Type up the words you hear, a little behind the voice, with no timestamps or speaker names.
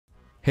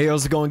Hey,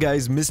 how's it going,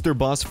 guys? Mr.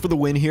 Boss for the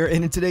win here,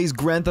 and in today's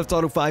Grand Theft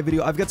Auto 5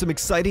 video, I've got some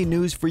exciting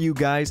news for you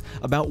guys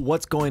about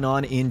what's going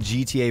on in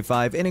GTA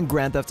 5 and in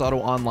Grand Theft Auto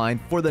Online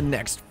for the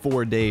next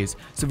 4 days.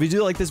 So if you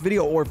do like this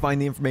video or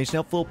find the information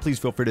helpful, please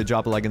feel free to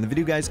drop a like in the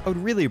video, guys. I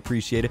would really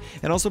appreciate it.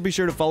 And also be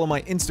sure to follow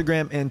my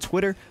Instagram and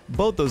Twitter.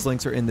 Both those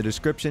links are in the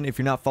description. If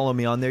you're not following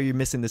me on there, you're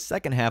missing the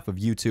second half of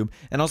YouTube.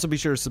 And also be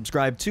sure to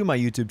subscribe to my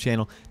YouTube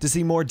channel to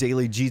see more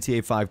daily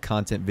GTA 5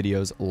 content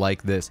videos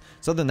like this.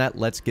 So other than that,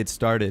 let's get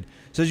started.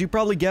 So as you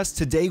probably guessed,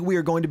 today we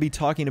are going to be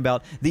talking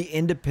about the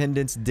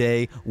Independence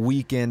Day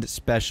weekend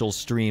special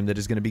stream that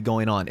is going to be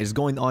going on. It is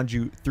going on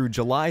through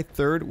July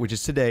 3rd, which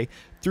is today,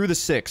 through the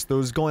 6th.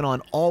 Those going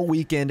on all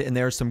weekend, and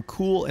there are some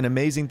cool and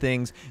amazing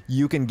things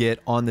you can get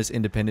on this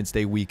Independence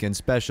Day weekend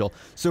special.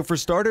 So for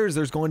starters,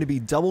 there's going to be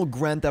double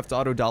Grand Theft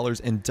Auto dollars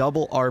and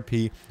double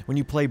RP when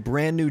you play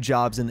brand new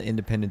jobs in the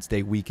Independence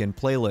Day weekend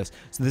playlist.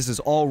 So this is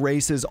all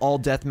races, all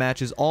death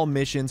matches, all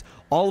missions,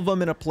 all of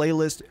them in a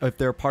playlist. If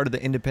they're part of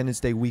the Independence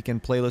Day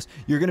weekend playlist,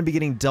 you're going to be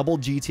getting double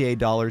GTA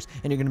dollars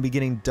and you're going to be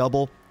getting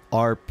double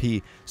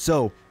RP.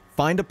 So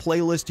find a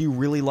playlist you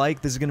really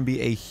like. This is going to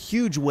be a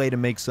huge way to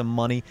make some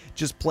money.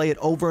 Just play it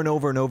over and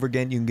over and over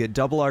again. You can get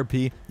double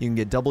RP. You can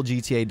get double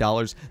GTA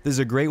dollars. This is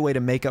a great way to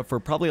make up for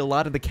probably a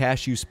lot of the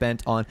cash you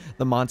spent on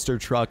the monster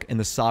truck and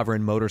the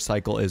Sovereign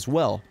motorcycle as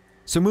well.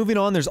 So moving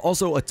on, there's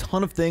also a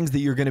ton of things that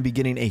you're going to be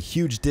getting a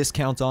huge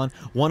discount on.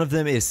 One of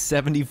them is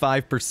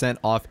 75%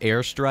 off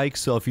airstrike.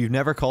 So if you've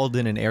never called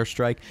in an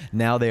airstrike,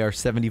 now they are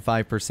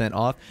 75%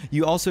 off.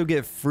 You also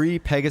get free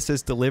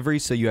Pegasus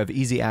deliveries, so you have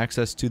easy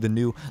access to the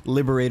new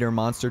Liberator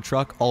monster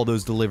truck. All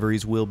those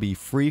deliveries will be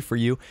free for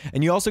you.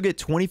 And you also get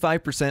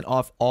 25%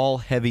 off all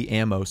heavy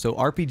ammo. So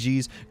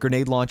RPGs,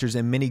 grenade launchers,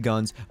 and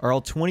miniguns are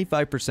all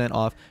 25%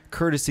 off,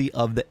 courtesy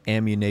of the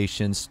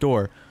ammunition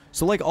store.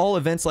 So like all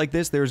events like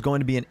this, there's going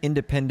to be an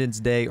Independence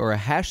Day or a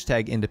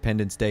hashtag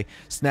Independence Day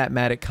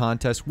Snapmatic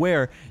contest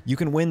where you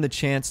can win the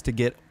chance to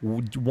get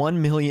 1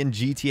 million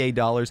GTA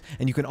dollars,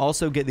 and you can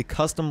also get the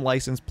custom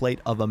license plate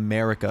of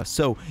America.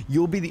 So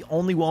you'll be the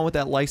only one with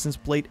that license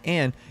plate,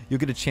 and you'll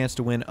get a chance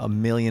to win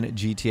 1 million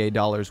GTA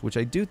dollars, which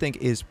I do think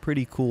is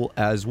pretty cool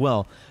as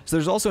well. So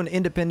there's also an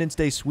Independence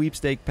Day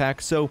sweepstake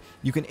pack, so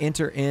you can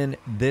enter in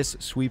this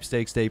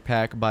sweepstakes day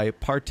pack by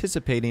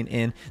participating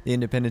in the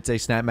Independence Day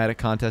Snapmatic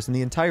contest, and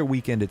the entire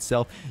weekend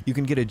itself. You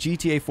can get a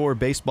GTA 4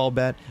 baseball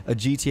bat, a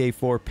GTA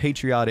 4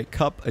 patriotic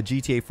cup, a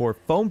GTA 4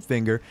 foam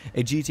finger,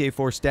 a GTA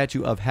 4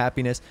 statue of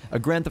happiness, a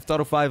Grand Theft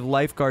Auto 5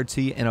 lifeguard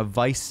tee, and a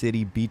Vice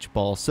City beach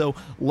ball. So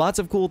lots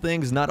of cool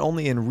things, not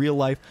only in real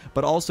life,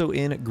 but also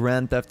in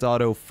Grand Theft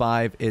Auto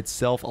 5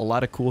 itself. A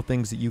lot of cool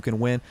things that you can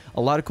win,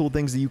 a lot of cool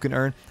things that you can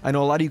earn. I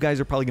know a lot of you guys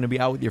are probably going to be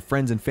out with your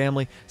friends and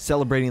family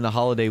celebrating the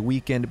holiday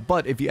weekend,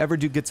 but if you ever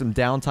do get some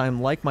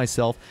downtime like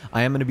myself,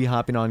 I am going to be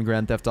hopping on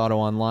Grand Theft Auto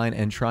Online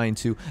and trying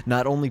to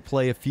not only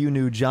play a few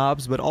new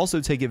jobs, but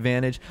also take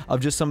advantage of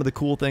just some of the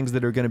cool things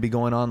that are going to be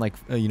going on, like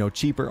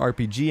cheaper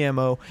RPG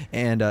ammo,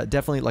 and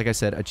definitely, like I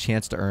said, a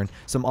chance to earn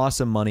some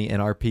awesome money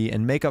in RP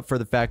and make up for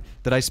the fact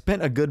that I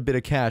spent a good bit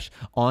of cash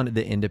on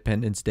the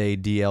Independence Day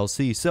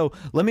DLC. So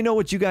let me know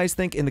what you guys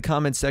think in the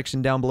comments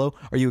section down below.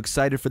 Are you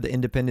excited for the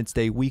Independence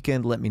Day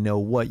weekend? Let me know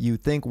what you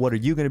think. What are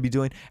you going to be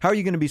doing? How are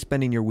you going to be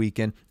spending your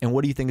weekend? And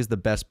what do you think is the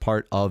best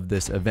part of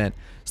this event?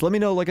 So let me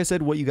know, like I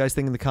said, what you guys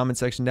think in the comment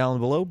section down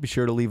below. Be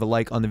sure to leave a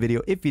like on the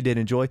video if you did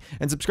enjoy,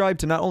 and subscribe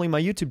to not only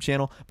my YouTube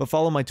channel, but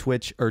follow my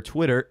Twitch or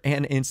Twitter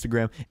and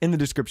Instagram in the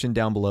description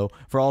down below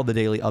for all the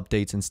daily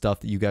updates and stuff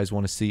that you guys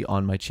want to see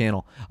on my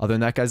channel. Other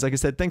than that, guys, like I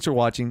said, thanks for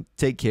watching,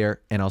 take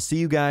care, and I'll see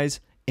you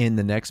guys in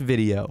the next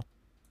video.